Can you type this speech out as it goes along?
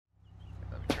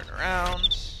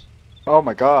around. Oh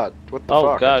my god, what the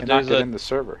fuck? God, I cannot get in the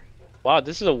server. Wow,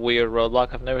 this is a weird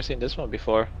roadblock. I've never seen this one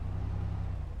before.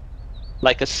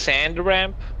 Like a sand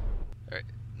ramp?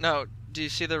 No, do you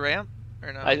see the ramp?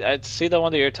 Or no? I see the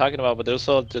one that you're talking about, but there's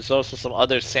also some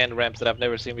other sand ramps that I've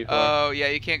never seen before. Oh, yeah,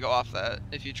 you can't go off that.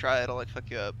 If you try, it'll like fuck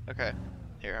you up. Okay.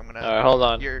 Here, I'm gonna... Alright, hold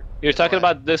on. You're talking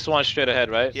about this one straight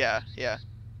ahead, right? Yeah, yeah.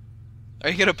 Are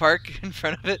you gonna park in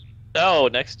front of it? No,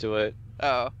 next to it.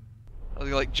 Oh. I was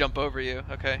gonna like jump over you.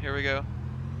 Okay, here we go.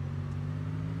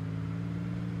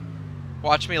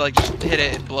 Watch me like just hit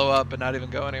it and blow up and not even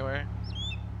go anywhere.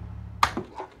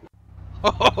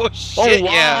 Oh shit, oh,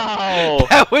 wow. Yeah!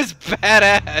 That was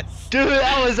badass! Dude,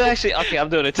 that was actually... Okay, I'm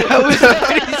doing it too.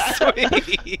 That was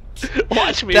pretty sweet!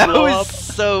 Watch me that blow was up.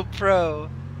 so pro.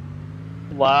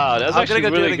 Wow, that's actually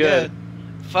gonna go really do it good.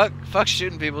 Again. Fuck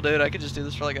shooting people, dude. I could just do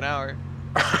this for like an hour.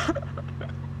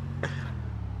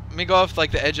 Let me go off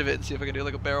like the edge of it and see if I can do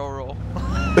like a barrel roll.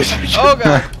 Oh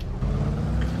god!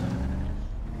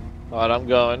 Alright, I'm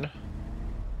going.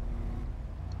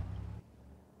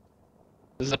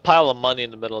 There's a pile of money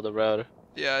in the middle of the road.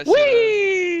 Yeah, I see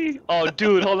Whee! That. Oh,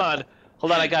 dude, hold on.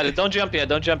 Hold on, I got it. Don't jump yet.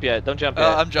 Don't jump yet. Don't jump yet.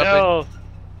 I'm jumping. No.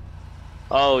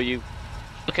 Oh, you...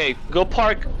 Okay, go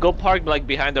park like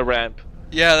behind the ramp.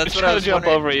 Yeah, that's what I was jump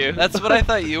over you. That's what I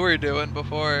thought you were doing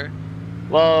before.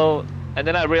 Well, and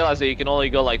then I realized that you can only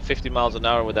go like 50 miles an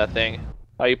hour with that thing.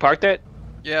 Oh, you parked it?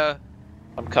 Yeah.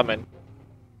 I'm coming.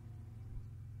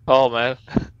 Oh, man.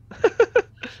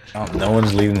 Oh, no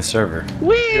one's leaving the server.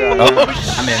 Whee! Yeah. Oh,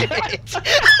 I'm in.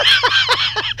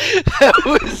 That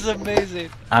was amazing.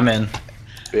 I'm in.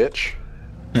 Bitch.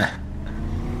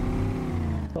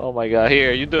 Oh my god,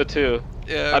 here, you do it too.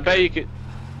 Yeah. Okay. I bet you could...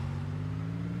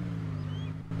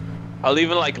 I'll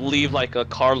even like leave like a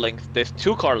car length, there's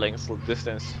 2 car lengths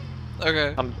distance.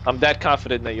 Okay. I'm that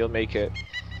confident that you'll make it.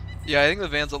 Yeah, I think the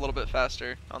van's a little bit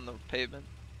faster on the pavement.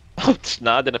 Oh, it's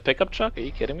not in a pickup truck? Are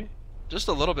you kidding me? Just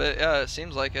a little bit, yeah, it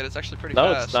seems like it. It's actually pretty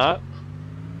No, fast. it's not.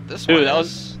 This Dude, one that is...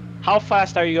 was... How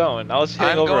fast are you going? I was hitting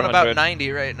I'm over going 100. about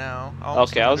 90 right now.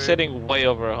 Almost Okay, I was 100. hitting way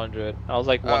over 100. I was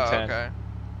like 110. Oh, okay.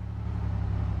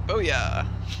 Oh, yeah.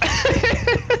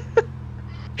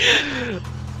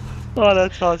 Oh,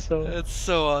 that's awesome. It's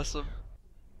so awesome.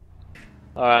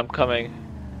 Alright, I'm coming.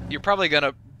 You're probably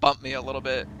gonna bump me a little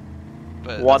bit.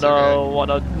 But 10, that's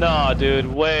okay. 10. No, dude,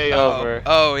 way over.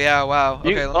 Oh, yeah, wow. Okay,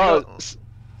 You, let me go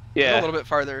yeah. a little bit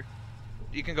farther.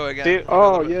 You can go again. Dude, Go a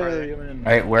Oh, little bit yeah, farther. you're in.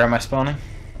 Alright, where am I spawning?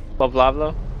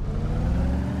 Boblavlo?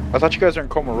 I thought you guys are in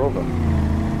Komarova.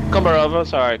 Komarova,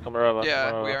 sorry, Komarova.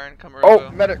 Yeah, Komarova. we are in Komarova.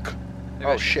 Oh, medic! Maybe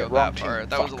Oh I shouldn't shit, go wrong that far. team.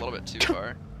 That was a Fuck. little bit too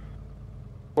far.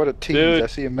 What a tease, Dude, I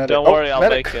see a medic. don't Oh, worry, I'll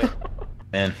medic. make it.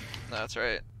 In. No, that's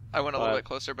right. I went a little Alright. bit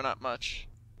closer, but not much.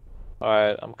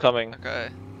 Alright, I'm coming. Okay.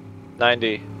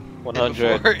 90,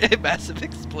 100. Before a massive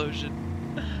explosion.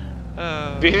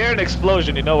 If you hear an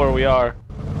explosion, you know where we are.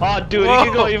 Oh, dude, Whoa. you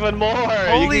can go even more.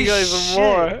 Holy you can go even shit.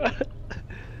 more.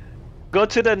 Go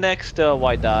to the next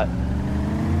white dot.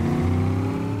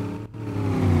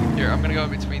 Here, I'm gonna go in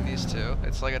between these two.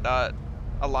 It's like a dot,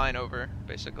 a line over,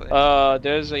 basically.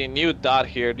 There's a new dot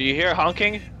here. Do you hear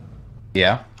honking?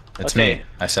 Yeah, it's Okay. me.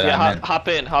 I said Yeah, I'm in. hop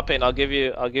in. I'll give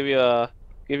you the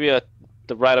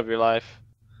ride of your life.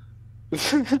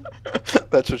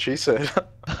 That's what she said.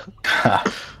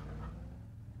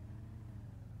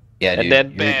 Yeah, And dude. then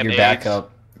your bam, AIDS.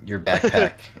 backup, your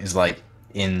backpack is like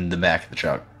in the back of the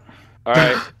truck. All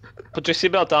right, put your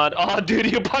seatbelt on. Oh, dude,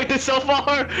 you parked it so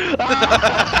far.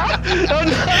 Ah! Oh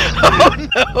no! Oh no!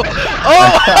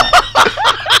 Oh!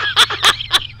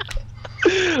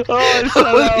 Oh, it's so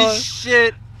Holy loud.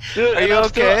 shit! Dude, Are and you I'm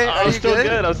okay? Still, Are I'm you still good?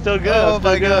 good. I'm still good. Oh I'm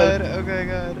still my good. god! Okay,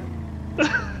 god.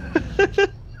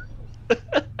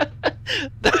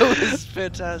 That was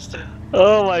fantastic.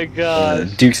 Oh my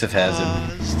god. Dukes of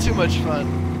Hazzard. It's too much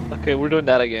fun. Okay, we're doing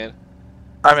that again.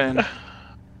 I'm in.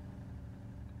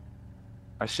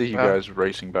 I see you guys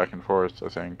racing back and forth, I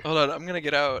think. Hold on, I'm gonna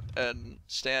get out and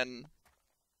stand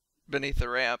beneath the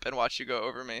ramp and watch you go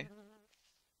over me.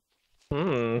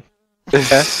 Hmm.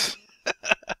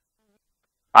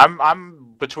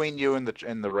 I'm between you and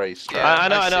the race. Yeah.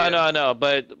 I know,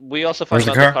 but we also found Where's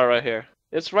the another car? car right here.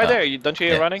 It's right there. Don't you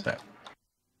hear it running? sorry.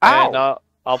 And Ow!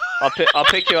 I'll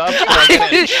pick you up. I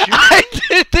Get in.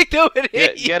 didn't think that would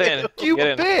hit you. Get in. You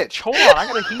Get in. bitch! Hold on, I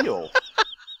gotta heal.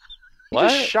 You What?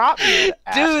 just shot me, you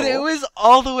Dude, it asshole. was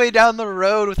all the way down the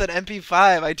road with an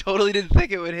MP5. I totally didn't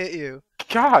think it would hit you.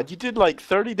 God, you did like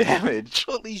 30 damage.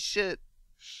 Holy shit.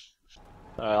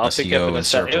 Alright, I'll Unless pick you you up go in a in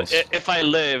second. circles. If I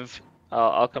live,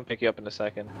 I'll come pick you up in a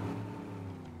second.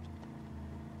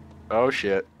 Oh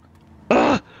shit.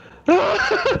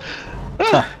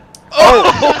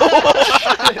 Oh!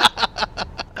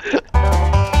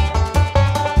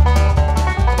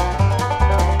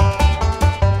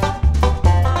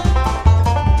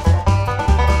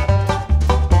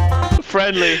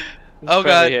 Friendly. Oh Friendly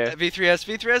god, here. V3S,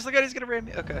 V3S, look at he's gonna ram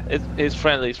me. Okay. He's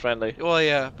friendly. He's friendly. Well,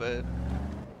 yeah, but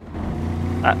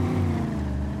I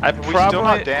Have we probably still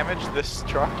not damaged this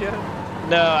truck yet?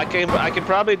 no. I can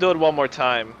probably do it one more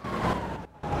time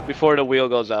before the wheel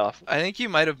goes off. I think you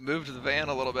might have moved the van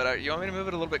a little bit. You want me to move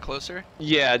it a little bit closer?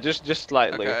 Yeah, just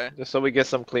slightly, Okay. just so we get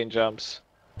some clean jumps.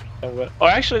 Or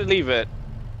actually leave it.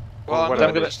 Well, I'm what gonna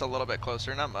do I move do? just a little bit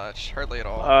closer, not much, hardly at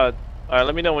all. All right,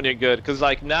 let me know when you're good, cause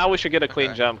like now we should get a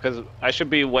clean Okay. jump, cause I should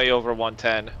be way over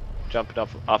 110, jumping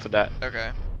off of that.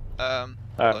 Okay. Hold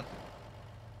Alright. on.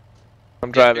 I'm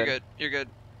Yeah, driving. you're good. You're good.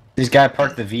 This guy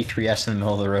parked the V3S in the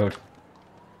middle of the road.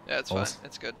 Yeah, it's fine. Balls.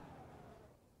 It's good.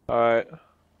 All right.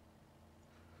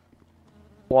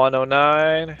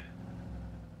 109.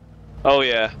 Oh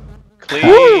yeah,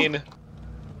 clean.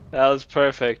 That was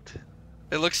perfect.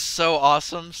 It looks so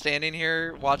awesome standing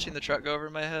here watching the truck go over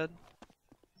my head.